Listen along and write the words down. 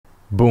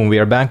Boom, we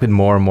are back with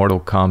more Mortal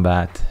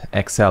Kombat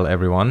XL,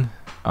 everyone.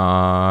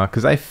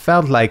 Because I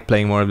felt like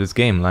playing more of this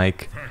game.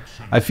 Like,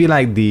 I feel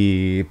like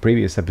the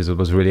previous episode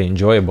was really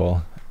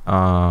enjoyable.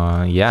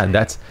 Yeah,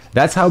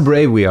 that's how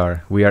brave we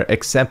are. We are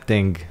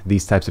accepting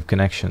these types of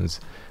connections.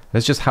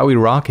 That's just how we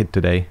rock it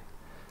today.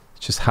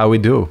 It's just how we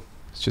do.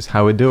 It's just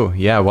how we do.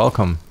 Yeah,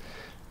 welcome.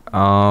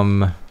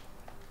 Don't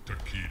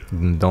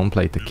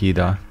play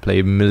Takeda.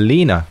 Play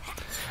Mileena.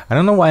 I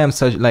don't know why I'm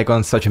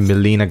on such a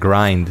Mileena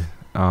grind.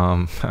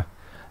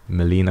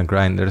 Mileena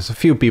grind. There's a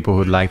few people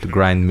who'd like to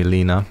grind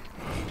Mileena.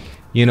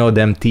 You know,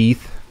 them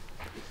teeth.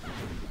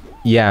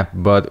 Yeah,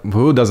 but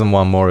who doesn't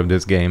want more of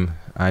this game?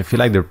 I feel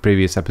like the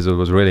previous episode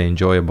was really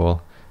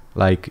enjoyable.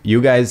 Like,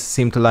 you guys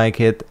seem to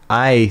like it.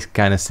 I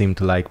kind of seem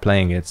to like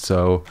playing it.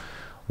 So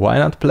why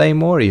not play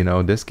more? You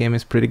know, this game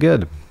is pretty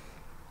good.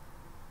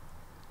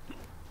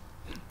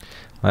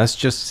 Let's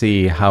just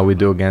see how we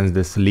do against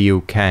this Liu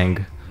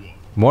Kang.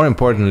 More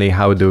importantly,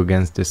 how we do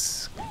against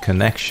this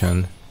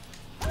connection.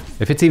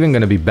 If it's even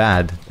gonna be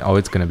bad. Oh,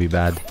 it's gonna be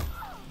bad.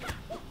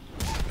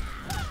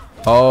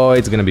 Oh,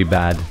 it's gonna be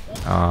bad.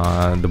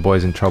 The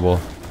boy's in trouble.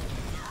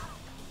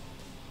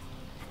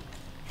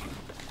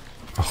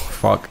 Oh,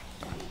 fuck.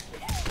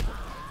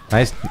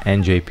 Nice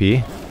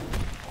NJP.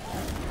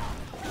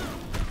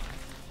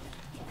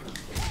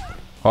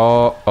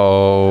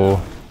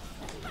 Oh.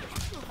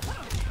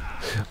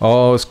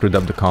 Oh, screwed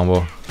up the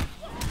combo.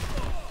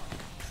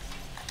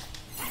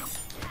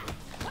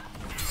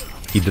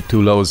 Eat the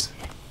two lows.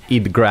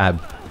 Eat the grab.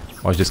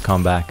 Or just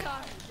come back.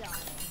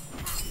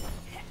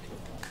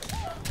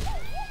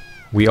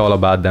 We all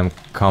about them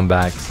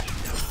comebacks.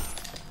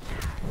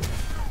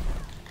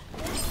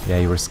 Yeah,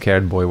 you were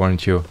scared, boy,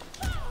 weren't you?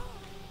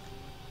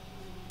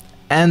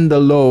 And the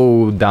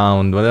low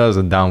down. Well, that was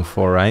a down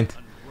 4, right?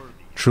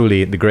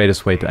 Truly the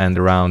greatest way to end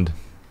the round.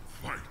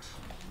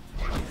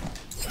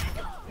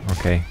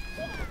 Okay.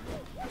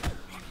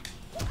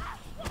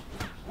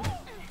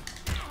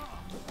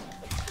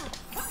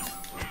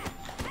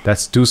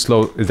 That's too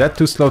slow. Is that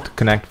too slow to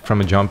connect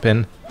from a jump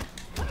in?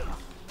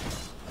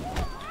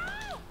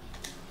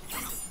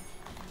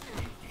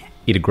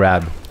 Eat a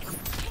grab.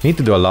 Need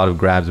to do a lot of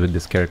grabs with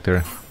this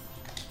character.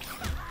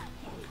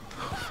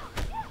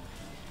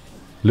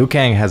 Liu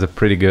Kang has a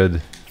pretty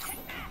good...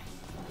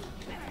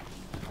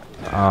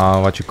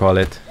 what you call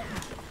it?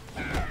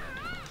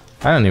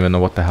 I don't even know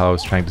what the hell I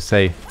was trying to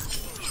say.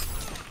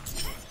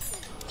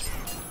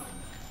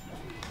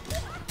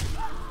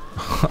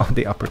 Oh,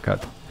 the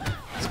uppercut.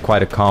 It's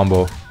quite a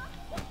combo.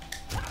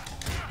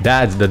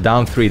 That's the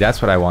down 3,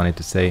 that's what I wanted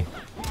to say.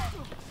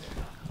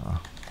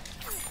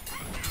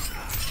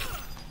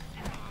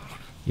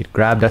 Eat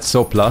grab, that's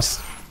so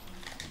plus.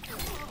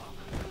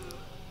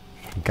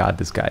 Got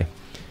this guy.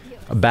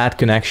 A bad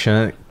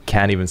connection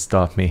can't even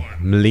stop me.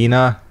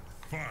 Mileena.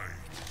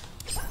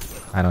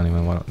 I don't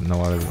even know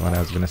what I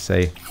was gonna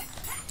say.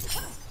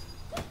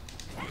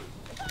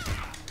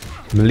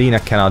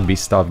 Mileena cannot be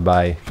stopped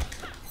by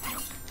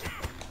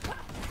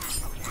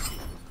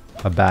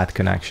a bad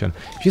connection.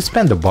 If you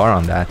spend the bar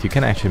on that, you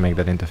can actually make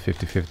that into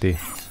 50-50.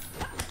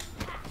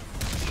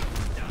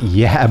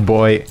 Yeah,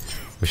 boy.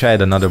 Wish I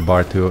had another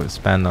bar to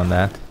spend on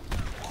that.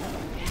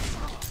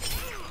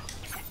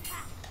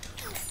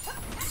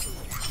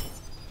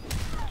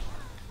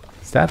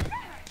 Is that?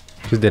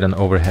 Just did an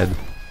overhead.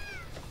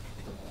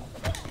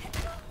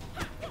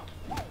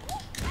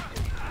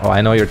 Oh, I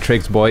know your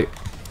tricks, boy.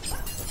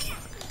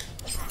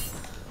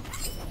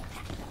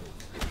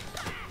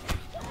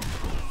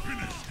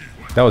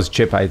 That was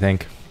Chip, I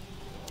think.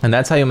 And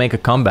that's how you make a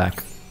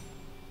comeback.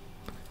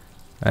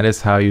 That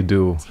is how you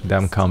do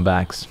them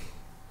comebacks.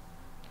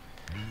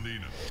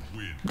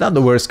 Not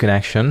the worst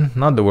connection.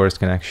 Not the worst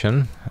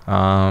connection.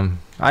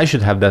 I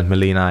should have that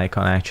Mileena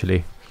icon,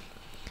 actually.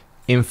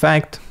 In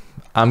fact,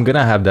 I'm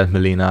gonna have that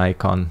Mileena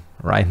icon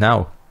right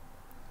now.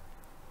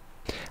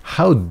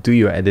 How do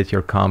you edit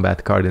your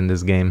combat card in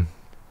this game?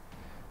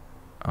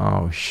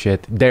 Oh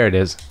shit, there it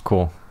is.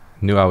 Cool.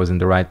 Knew I was in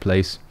the right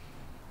place.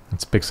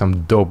 Let's pick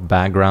some dope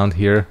background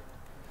here.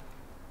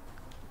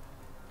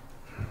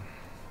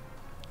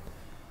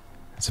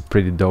 It's a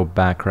pretty dope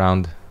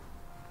background.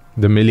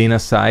 The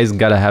Mileena size,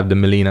 gotta have the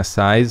Mileena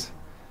size.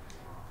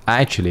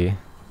 Actually,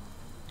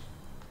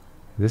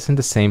 this in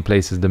the same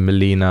place as the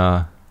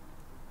Mileena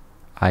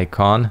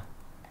icon.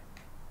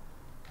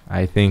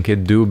 I think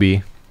it do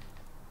be.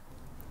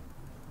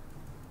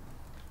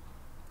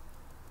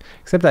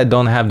 Except I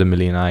don't have the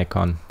Mileena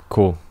icon.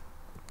 Cool.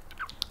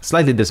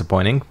 Slightly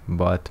disappointing,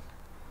 but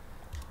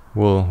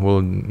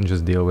we'll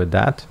just deal with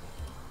that.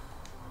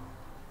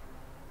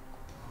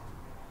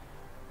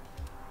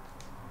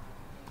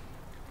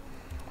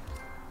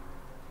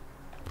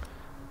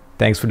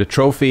 Thanks for the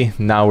trophy.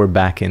 Now we're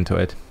back into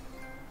it.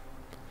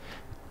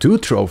 2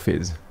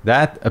 trophies.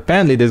 That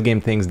apparently this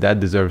game thinks that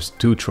deserves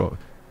 2 trophies.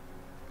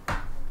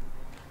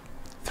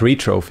 3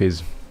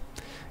 trophies.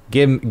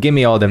 Give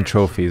me all them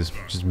trophies.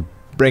 Just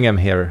bring them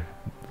here.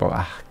 Oh,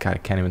 I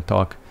can't even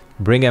talk.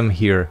 Bring them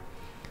here.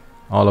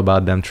 All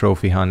about them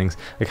trophy huntings.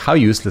 Like, how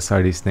useless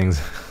are these things?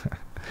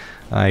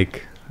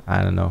 Like,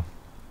 I don't know.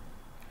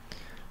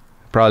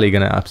 Probably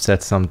gonna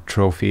upset some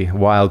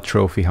wild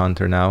trophy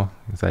hunter now,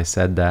 as I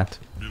said that.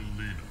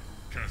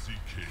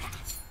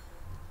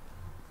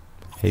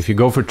 Hey, if you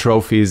go for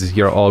trophies,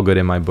 you're all good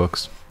in my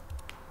books.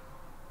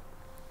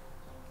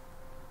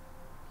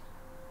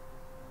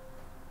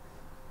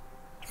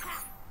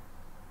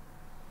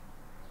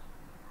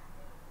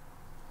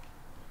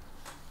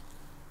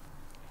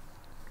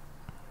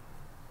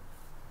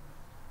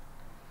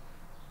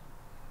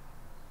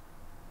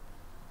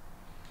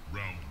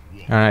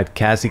 Alright,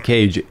 Cassie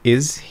Cage.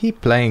 Is he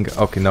playing...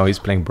 Okay, no, he's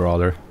playing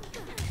Brawler.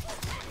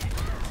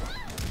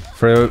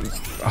 For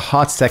a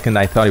hot second,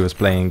 I thought he was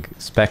playing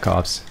Spec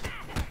Ops.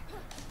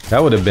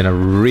 That would have been a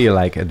real,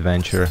 like,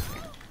 adventure.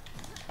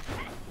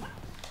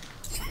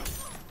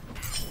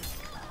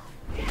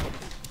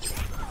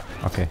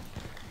 Okay.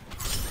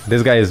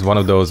 This guy is one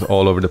of those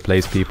all over the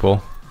place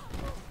people.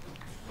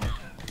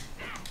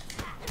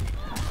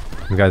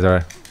 These guys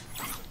are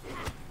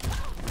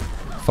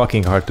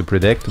fucking hard to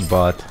predict,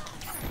 but...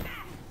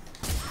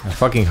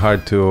 fucking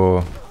hard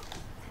to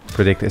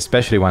predict,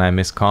 especially when I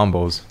miss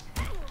combos.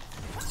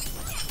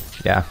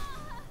 Yeah.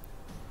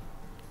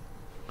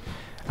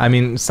 I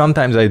mean,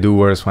 sometimes I do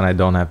worse when I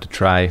don't have to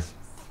try.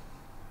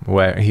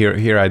 Where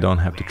here I don't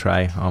have to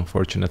try,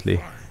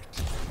 unfortunately.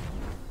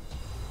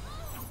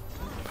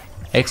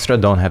 Extra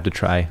don't have to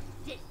try.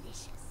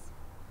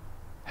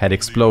 Head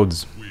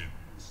explodes.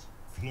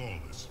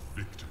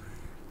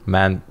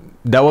 Man,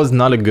 that was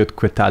not a good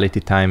quitality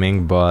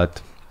timing,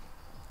 but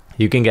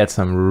you can get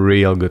some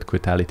real good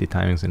quitality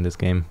timings in this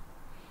game.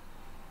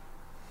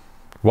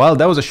 Well,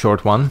 that was a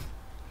short one.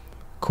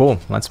 Cool,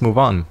 let's move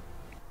on.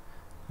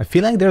 I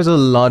feel like there's a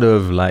lot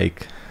of,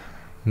 like,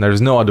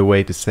 there's no other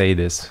way to say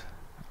this.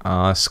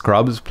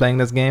 Scrubs playing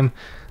this game.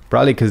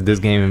 Probably because this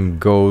game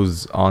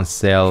goes on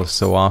sale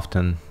so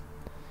often.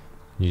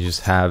 You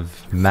just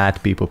have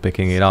mad people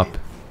picking it up.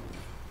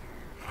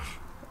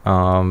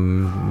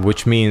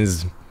 Which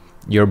means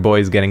your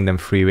boy's getting them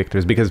free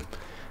victors. Because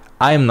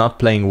I am not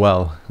playing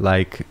well.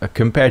 Like,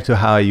 compared to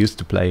how I used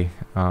to play.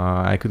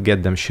 I could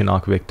get them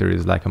Shinnok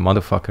victories like a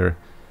motherfucker.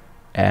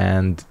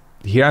 And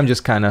here I'm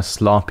just kind of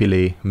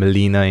sloppily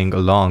Mileena-ing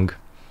along.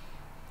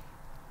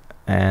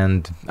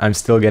 And I'm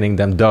still getting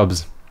them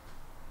dubs.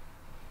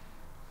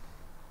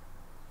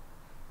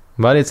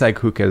 But it's like,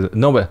 who cares?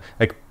 No, but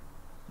like,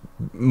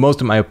 most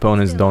of my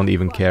opponents don't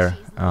even care.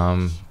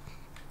 And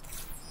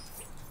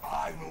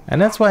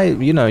that's why,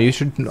 you know, you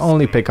should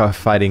only pick a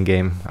fighting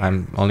game.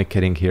 I'm only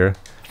kidding here.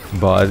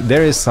 But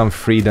there is some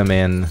freedom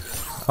in...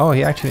 Oh,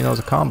 he actually knows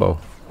a combo.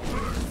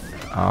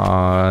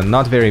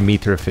 Not very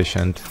meter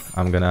efficient.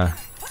 I'm gonna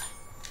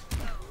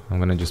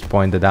just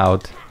point it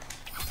out.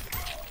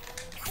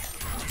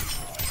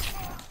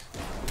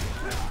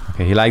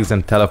 Okay, he likes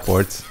them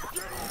teleports.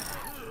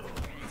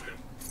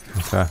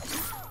 So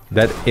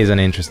that is an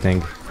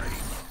interesting...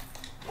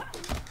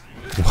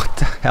 What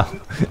the hell?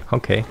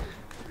 Okay.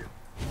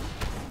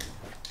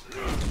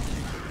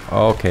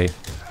 Okay.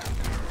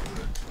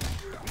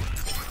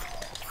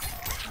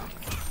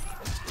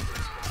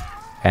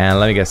 And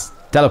let me guess,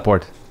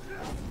 teleport.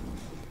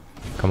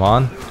 Come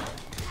on.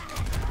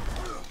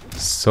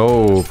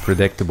 So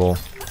predictable.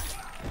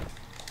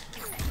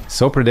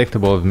 So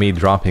predictable of me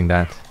dropping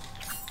that.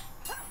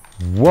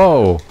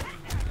 Whoa!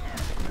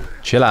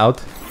 Chill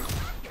out.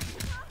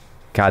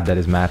 God, that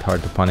is mad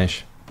hard to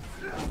punish.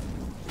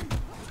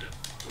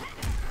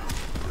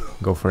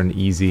 Go for an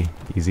easy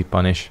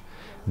punish.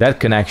 That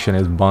connection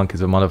is bunk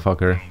as a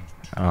motherfucker.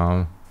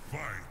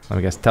 Let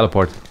me guess,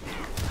 teleport.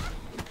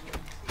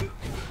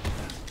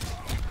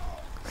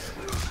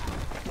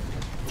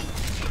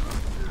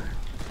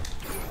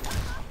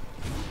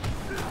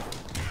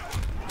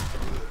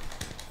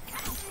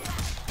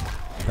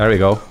 There we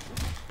go.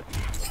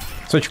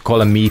 That's what you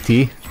call a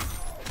meaty.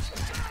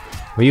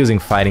 We're using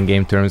fighting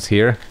game terms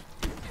here.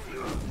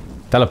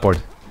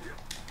 Teleport.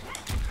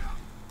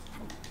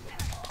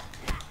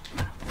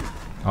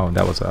 Oh,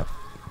 that was a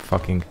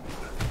fucking...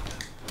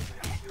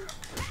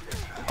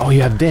 Oh,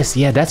 you have this.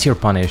 Yeah, that's your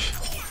punish.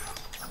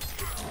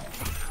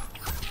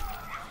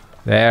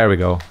 There we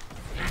go.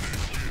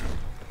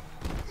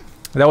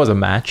 That was a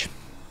match.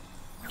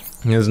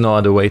 There's no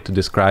other way to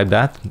describe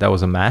that. That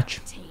was a match.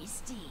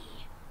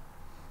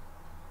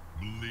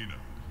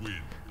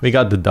 We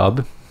got the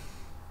dub.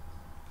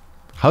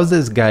 How's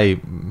this guy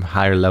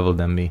higher level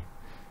than me?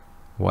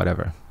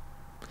 Whatever.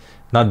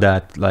 Not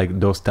that, like,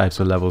 those types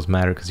of levels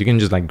matter, because you can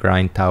just, like,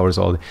 grind towers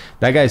all day.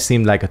 That guy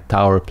seemed like a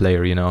tower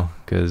player, you know,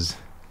 because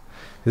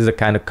this is the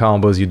kind of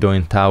combos you do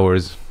in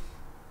towers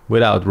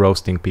without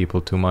roasting people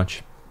too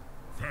much.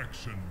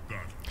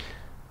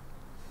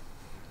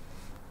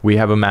 We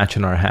have a match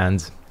in our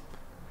hands.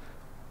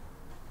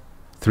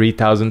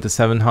 3,000 to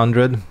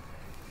 700.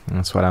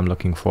 That's what I'm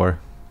looking for.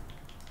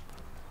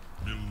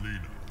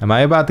 Am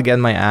I about to get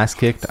my ass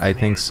kicked? I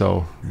think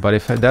so. But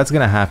if that's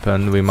gonna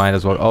happen, we might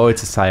as well... Oh,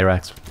 it's a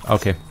Cyrax.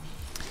 Okay.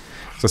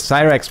 So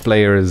Cyrax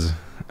players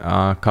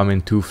come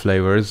in two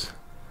flavors.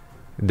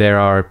 There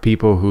are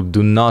people who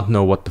do not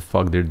know what the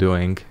fuck they're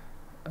doing.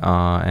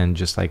 and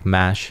just like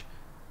mash.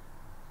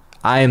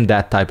 I am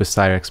that type of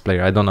Cyrex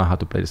player. I don't know how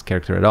to play this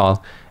character at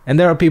all. And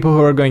there are people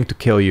who are going to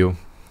kill you.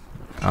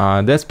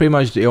 That's pretty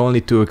much the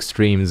only two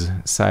extremes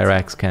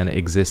Cyrex can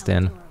exist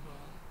in.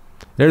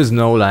 There's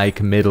no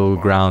like middle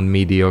ground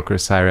mediocre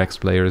Cyrex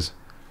players.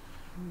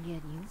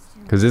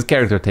 Because this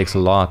character takes a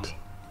lot.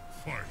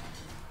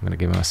 I'm gonna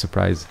give him a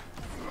surprise.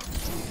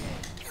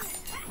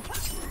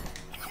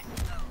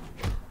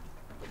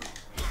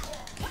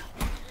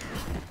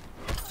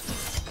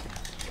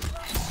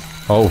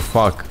 Oh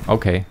fuck,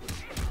 okay.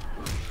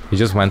 He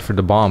just went for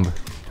the bomb.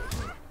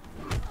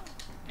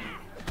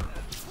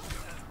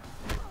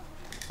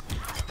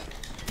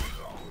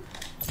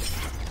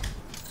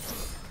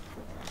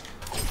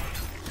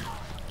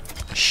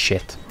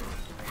 Shit.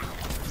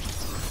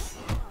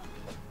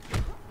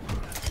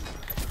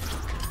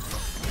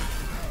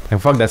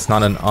 And fuck, that's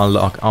not an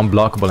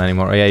unblockable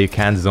anymore. Oh yeah, you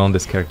can't zone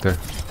this character.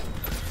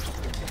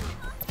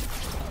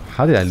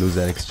 How did I lose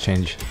that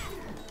exchange?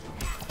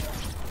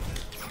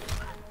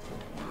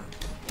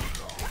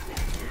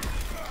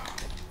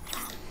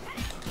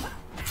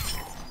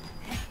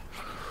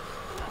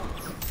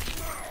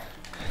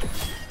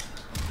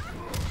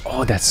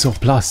 Oh, that's so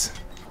plus.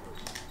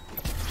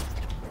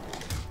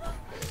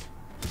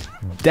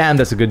 Damn,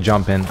 that's a good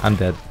jump in. I'm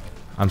dead.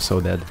 I'm so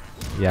dead.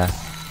 Yeah.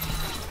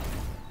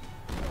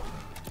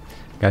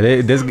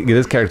 Yeah,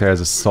 this character has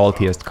the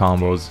saltiest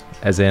combos.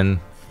 As in...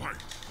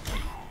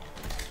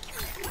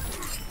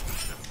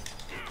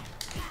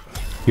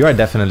 You are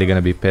definitely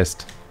gonna be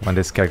pissed when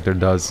this character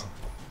does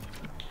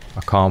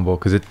a combo.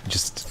 Because it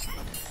just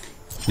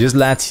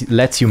lets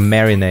you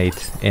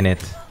marinate in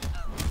it.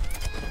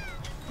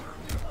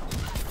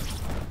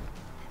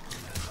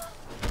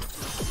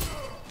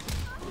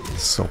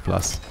 So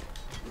plus.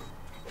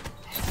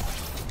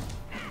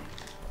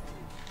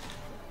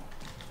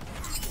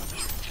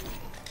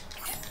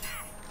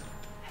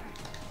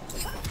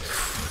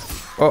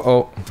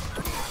 Uh-oh.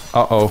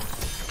 Uh-oh.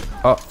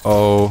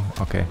 Uh-oh.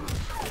 Okay.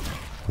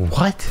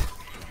 What?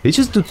 They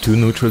just do 2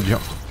 neutral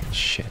jump.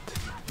 Shit.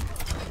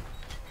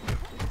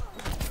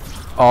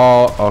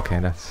 Oh, okay,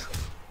 that's...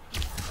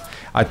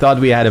 I thought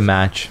we had a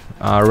match.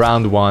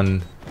 Round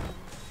one,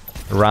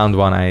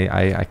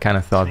 I kind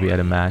of thought we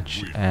had a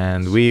match,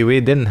 and we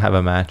didn't have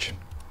a match.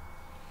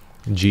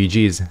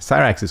 GG's.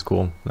 Cyrex is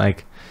cool.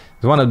 Like,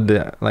 it's one of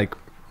the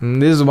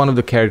this is one of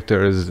the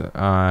characters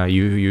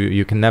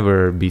you can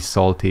never be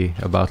salty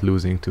about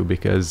losing to,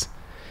 because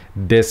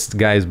this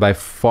guy is by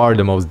far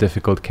the most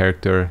difficult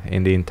character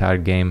in the entire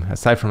game,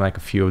 aside from like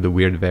a few of the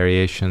weird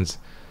variations.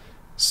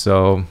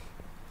 So,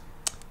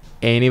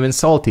 ain't even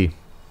salty.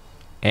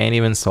 Ain't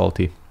even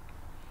salty.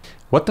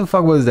 What the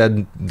fuck was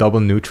that double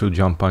neutral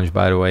jump punch,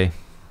 by the way?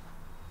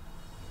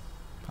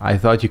 I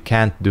thought you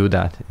can't do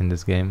that in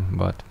this game,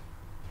 but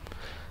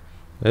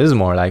this is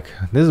more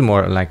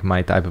like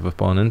my type of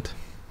opponent.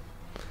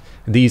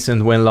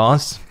 Decent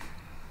win-loss,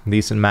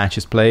 decent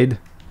matches played.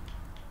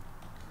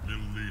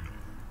 Mileena.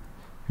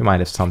 We might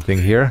have something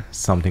here,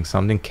 something.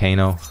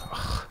 Kano.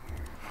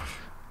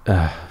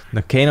 The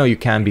Kano you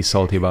can be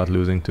salty about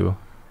losing to.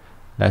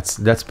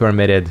 That's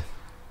permitted.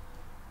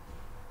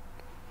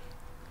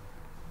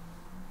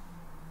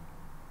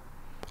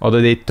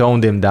 Although they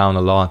toned him down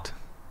a lot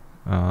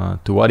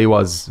to what he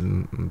was.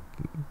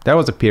 There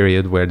was a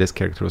period where this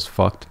character was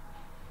fucked.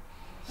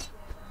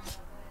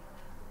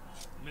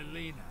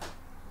 Mileena.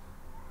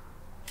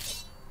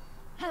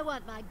 I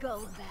want my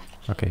gold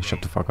back. Okay,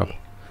 shut the fuck up.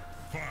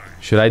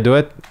 Should I do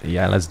it?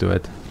 Yeah, let's do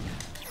it.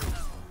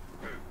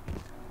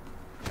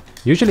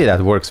 Usually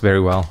that works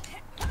very well.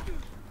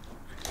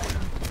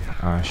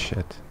 Ah,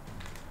 shit.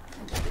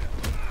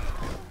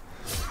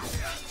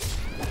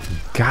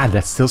 God,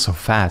 that's still so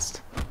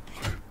fast.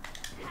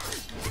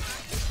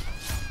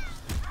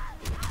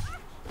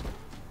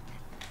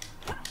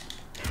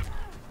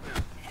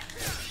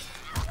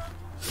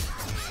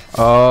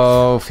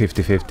 Oh,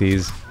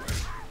 50-50s.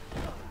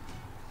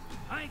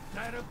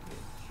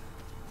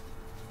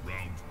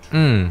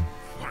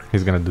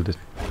 He's gonna do this.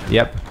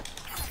 Yep.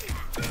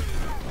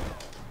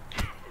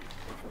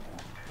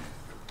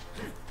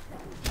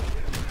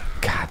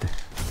 God.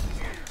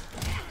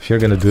 If you're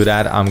gonna do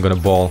that, I'm gonna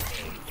ball.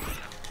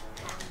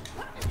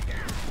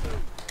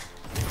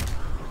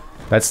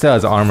 That still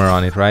has armor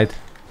on it, right?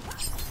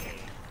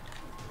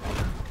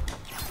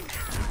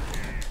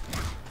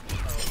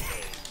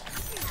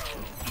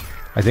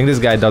 I think this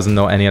guy doesn't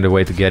know any other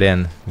way to get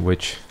in,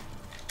 which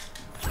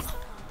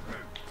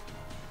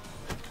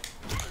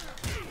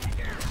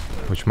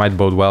might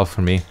bode well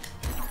for me.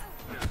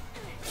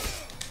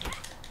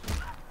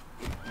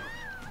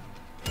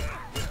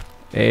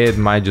 It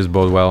might just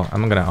bode well.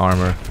 I'm gonna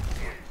armor.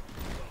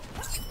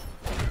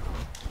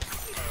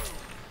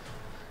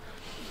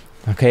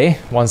 Okay,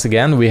 once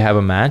again we have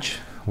a match.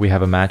 We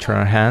have a match on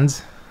our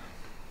hands.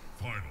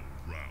 Final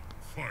round,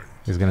 fight.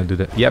 He's gonna do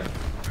that. Yep.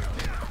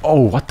 Oh,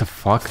 what the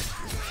fuck?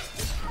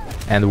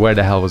 And where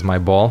the hell was my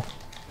ball?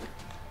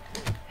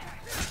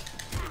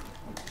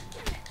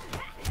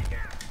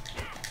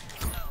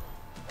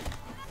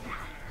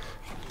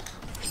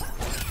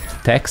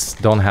 Techs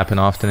don't happen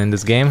often in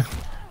this game.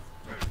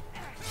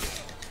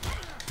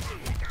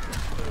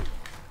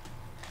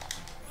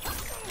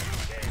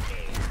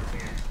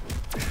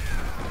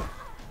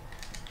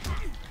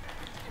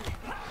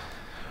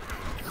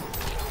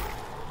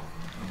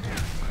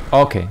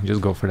 Okay,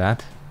 just go for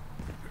that.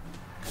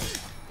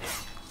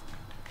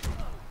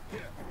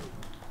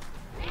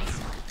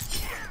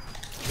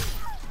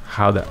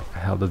 How the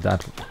hell did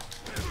that...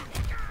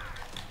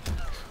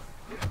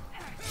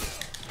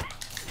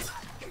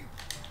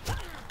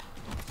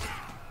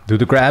 Do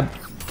the grab.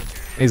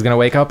 He's gonna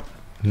wake up.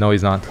 No,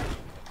 he's not.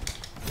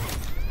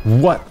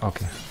 What?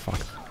 Okay,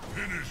 fuck.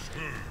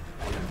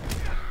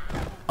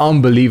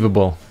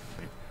 Unbelievable.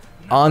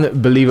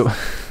 Unbelievable.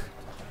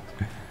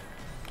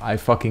 I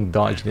fucking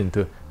dodged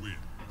into...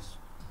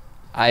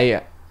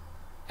 I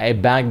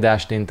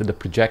backdashed into the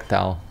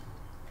projectile.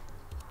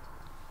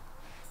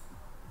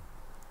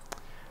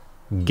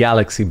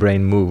 Galaxy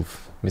brain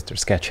move,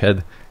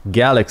 MrSketchead.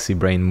 Galaxy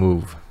brain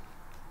move.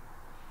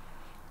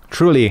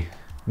 Truly,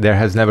 there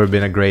has never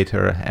been a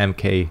greater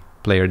MK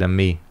player than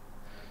me.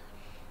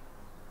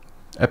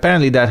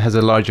 Apparently that has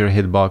a larger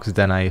hitbox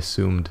than I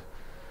assumed.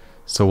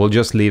 So we'll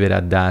just leave it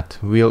at that.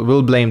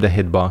 We'll blame the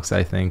hitbox,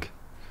 I think.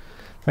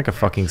 Like a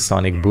fucking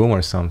sonic boom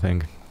or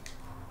something.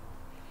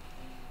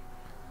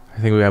 I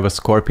think we have a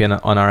scorpion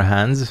on our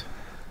hands.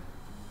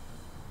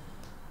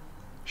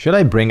 Should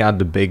I bring out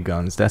the big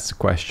guns? That's the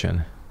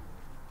question.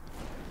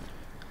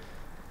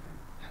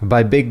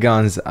 By big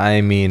guns,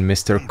 I mean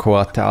Mr.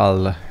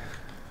 Koatal.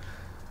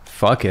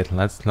 Fuck it,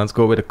 let's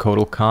go with a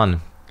Kotal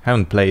Khan.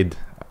 Haven't played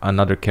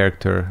another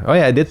character. Oh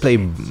yeah, I did play...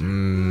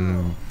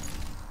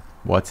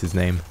 what's his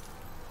name?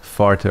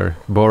 Farter.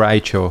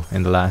 Boraicho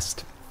in the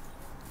last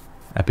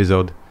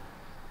episode.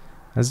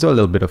 Let's do a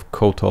little bit of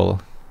Kotal.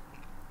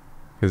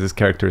 Because this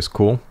character is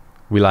cool.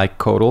 We like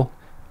Kotal.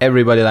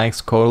 Everybody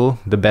likes Kotal,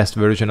 the best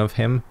version of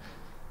him.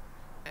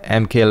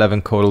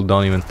 MK11 Kotal,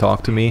 don't even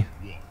talk to me.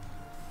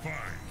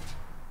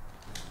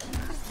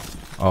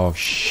 Oh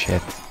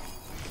shit.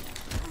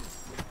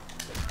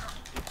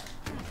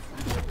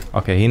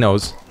 Okay, he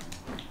knows.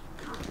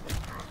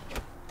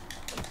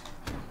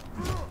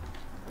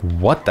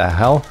 What the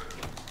hell?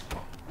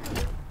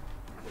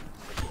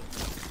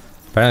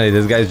 Apparently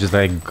this guy's just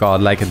like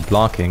godlike at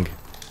blocking.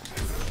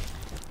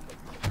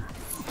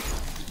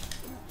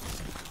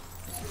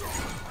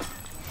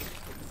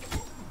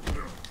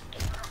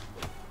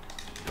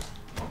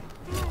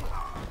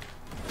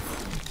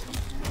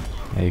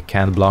 Yeah, you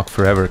can't block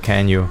forever,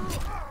 can you?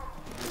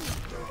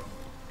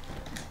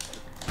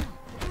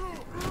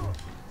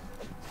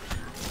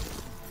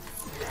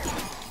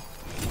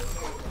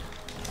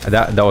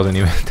 That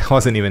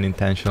wasn't even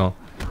intentional.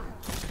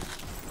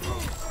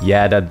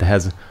 Yeah, that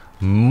has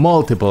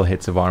multiple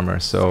hits of armor,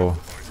 so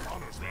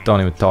don't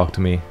even talk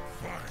to me.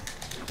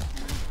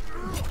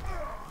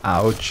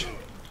 Ouch.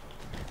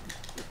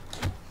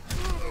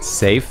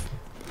 Safe.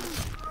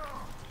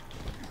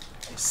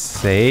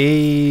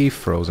 Safe.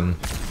 Frozen.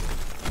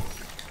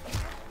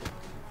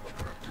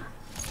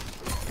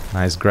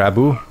 Nice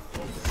graboo.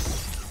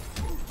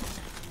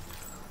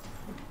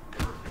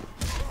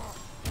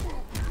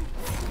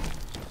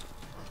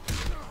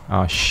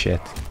 Oh shit.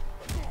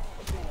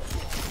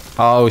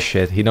 Oh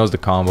shit, he knows the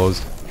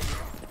combos.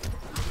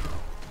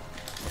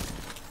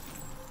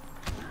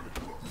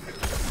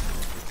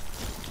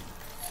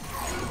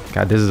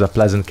 God, this is a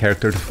pleasant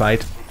character to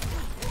fight.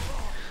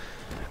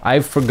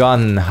 I've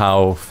forgotten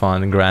how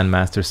fun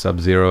Grandmaster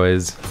Sub-Zero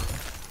is.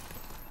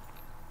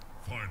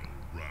 Final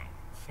round,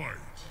 fight.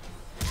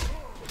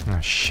 Oh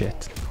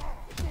shit.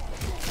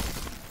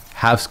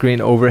 Half screen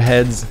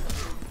overheads.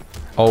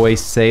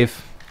 Always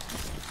safe.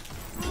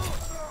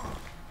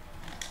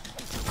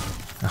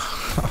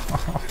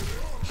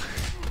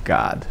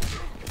 God.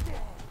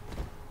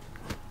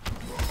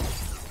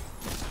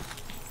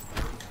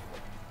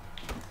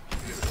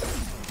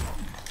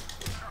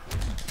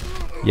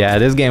 Yeah,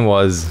 this game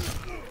was...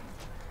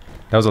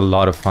 There was a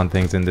lot of fun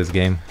things in this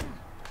game.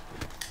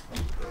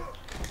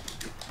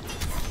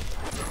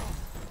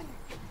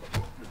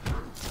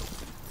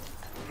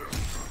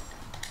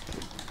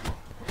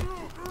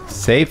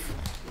 Safe.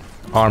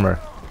 Armor.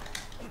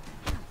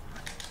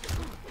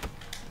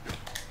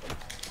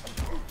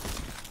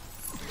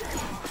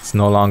 It's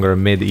no longer a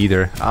mid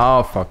either.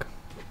 Oh fuck.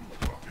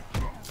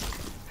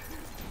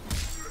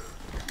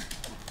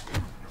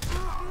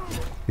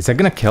 Is that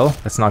gonna kill?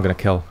 That's not gonna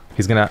kill.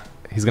 He's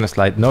gonna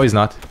slide. No, he's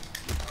not.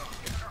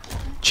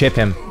 Chip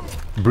him.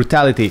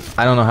 Brutality.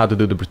 I don't know how to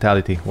do the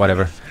brutality.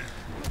 Whatever.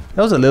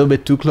 That was a little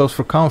bit too close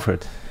for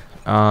comfort.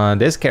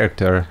 This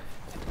character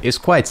is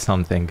quite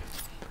something.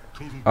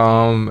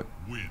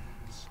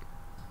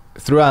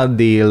 Throughout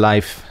the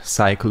life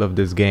cycle of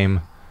this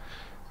game,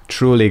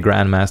 truly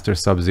Grandmaster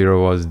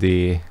Sub-Zero was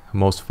the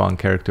most fun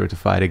character to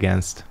fight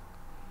against.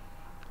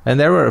 And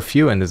there were a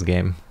few in this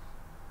game.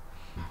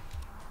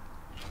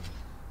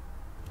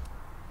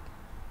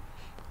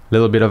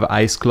 Little bit of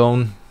ice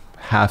clone,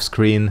 half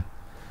screen,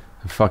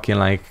 fucking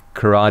like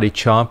karate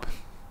chop.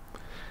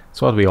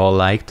 It's what we all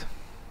liked.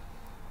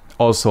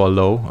 Also a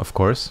low, of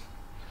course.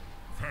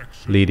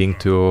 leading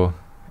to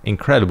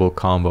incredible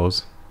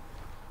combos.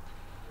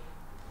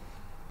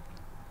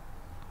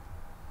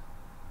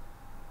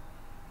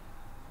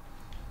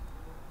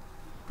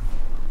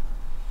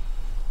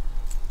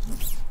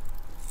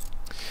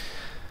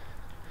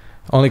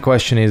 Only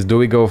question is, do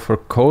we go for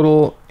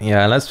Kodal?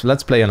 Yeah,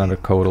 let's play another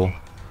Kodal.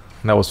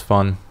 That was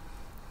fun.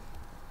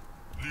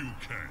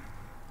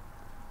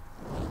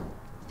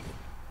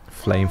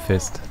 Flame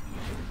Fist.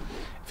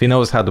 If he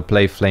knows how to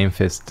play Flame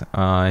Fist,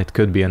 it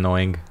could be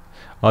annoying.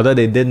 Although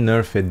they did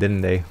nerf it,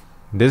 didn't they?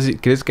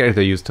 This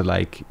character used to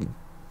like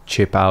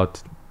chip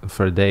out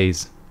for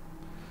days.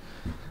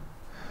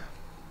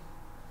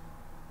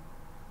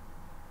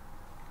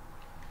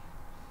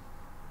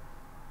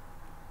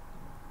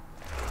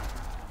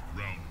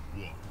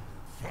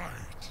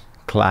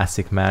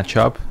 Classic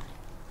matchup.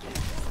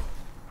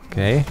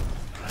 Okay.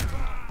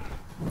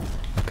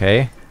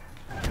 Okay.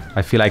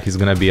 I feel like he's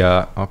gonna be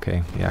a...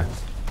 Okay, yeah.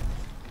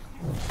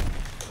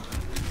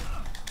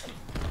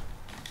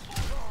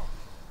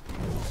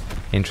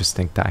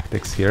 Interesting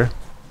tactics here.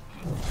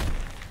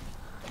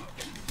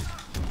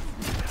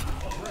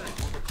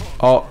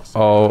 Oh,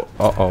 oh,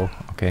 uh-oh.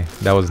 Okay,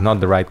 that was not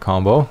the right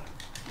combo.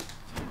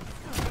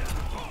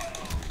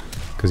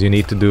 Because you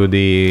need to do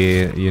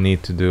the... You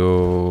need to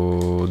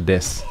do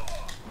this.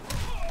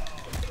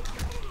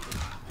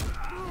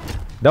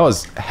 That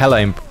was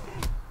hella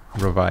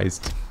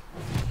improvised.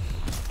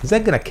 Is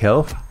that gonna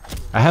kill?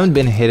 I haven't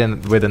been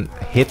hit with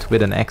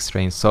an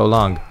X-ray in so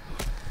long.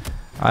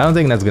 I don't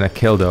think that's gonna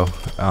kill though.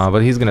 But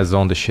he's gonna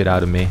zone the shit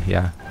out of me,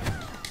 yeah.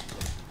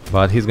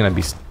 But he's gonna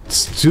be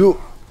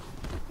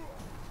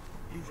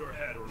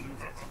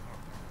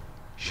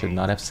Should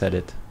not have said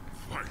it.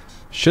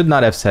 Should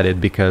not have said it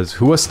because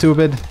who was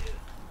stupid?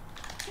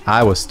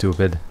 I was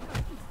stupid.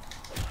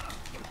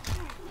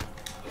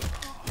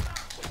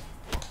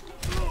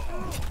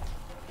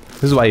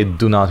 This is why you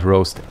do not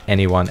roast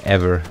anyone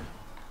ever.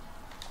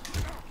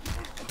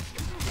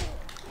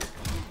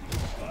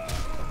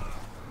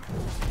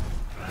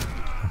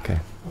 Okay.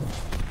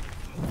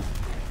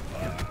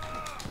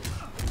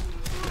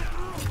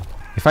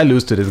 If I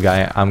lose to this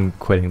guy, I'm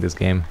quitting this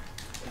game.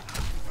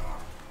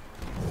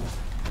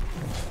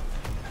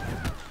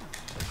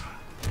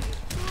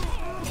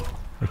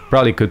 I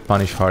probably could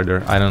punish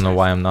harder. I don't know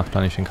why I'm not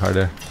punishing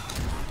harder.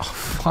 Oh,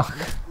 fuck.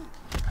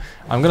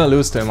 I'm gonna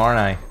lose to him, aren't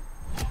I?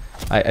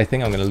 I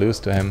think I'm gonna lose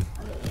to him.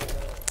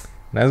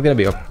 That's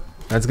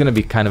gonna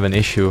be kind of an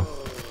issue.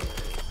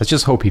 Let's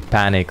just hope he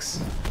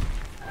panics.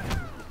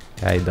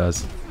 Yeah, he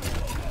does.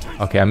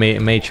 Okay, I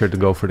made sure to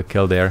go for the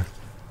kill there.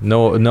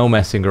 No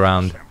messing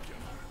around.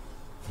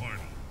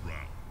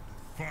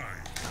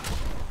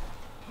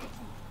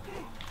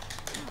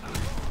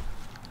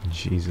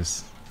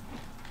 Jesus.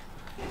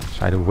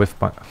 Try to whiff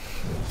punch.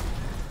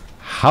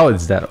 How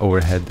is that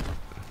overhead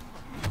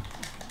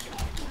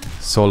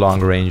so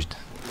long ranged?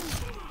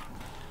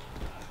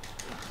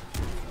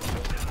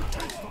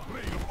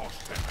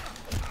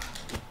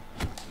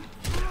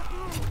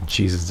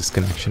 Jesus, this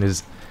connection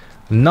is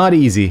not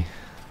easy.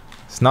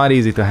 It's not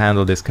easy to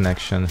handle this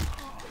connection.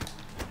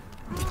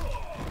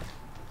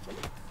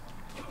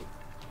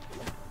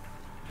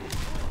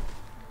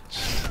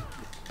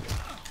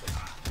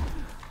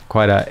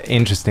 Quite an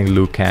interesting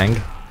Liu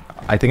Kang.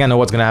 I think I know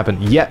what's gonna happen.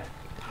 Yeah!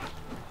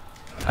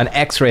 An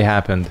X-ray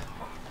happened.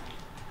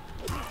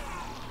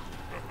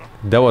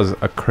 That was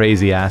a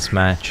crazy ass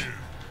match.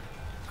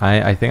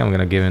 I think I'm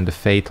gonna give him the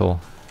fatal.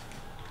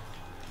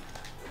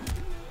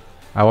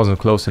 I wasn't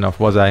close enough,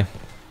 was I?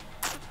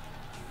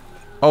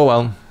 Oh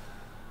well.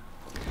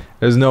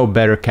 There's no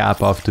better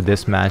cap off to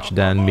this match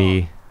than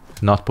me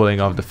not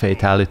pulling off the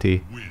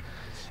fatality.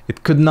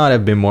 It could not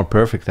have been more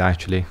perfect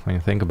actually, when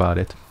you think about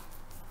it.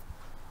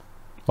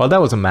 Well, that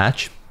was a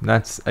match.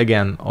 That's,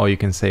 again, all you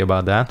can say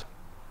about that.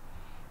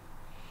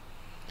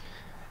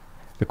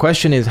 The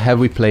question is, have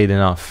we played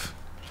enough?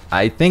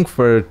 I think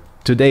for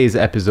today's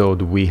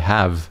episode we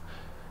have.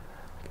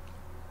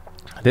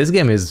 This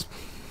game is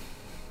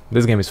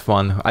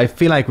fun. I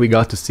feel like we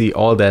got to see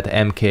all that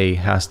MK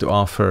has to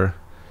offer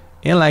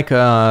in like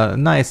a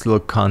nice little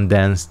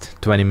condensed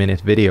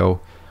 20-minute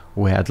video.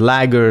 We had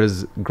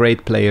laggers,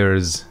 great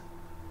players,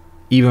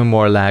 even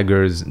more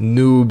laggers,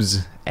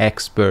 noobs,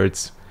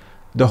 experts.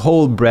 The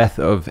whole breadth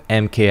of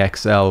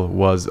MKXL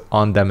was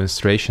on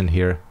demonstration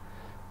here.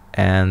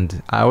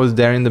 And I was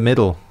there in the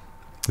middle.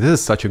 This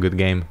is such a good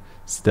game,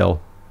 still.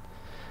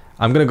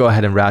 I'm gonna go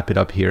ahead and wrap it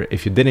up here.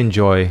 If you did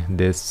enjoy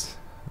this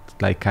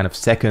like kind of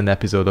second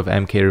episode of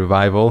MK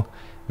Revival,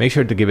 make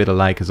sure to give it a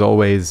like as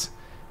always.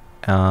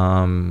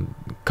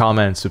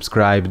 Comment,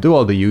 subscribe, do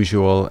all the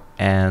usual,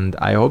 and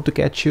I hope to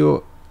catch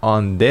you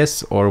on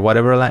this or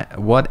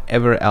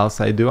whatever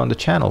else I do on the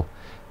channel.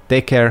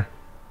 Take care,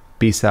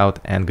 peace out,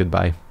 and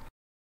goodbye.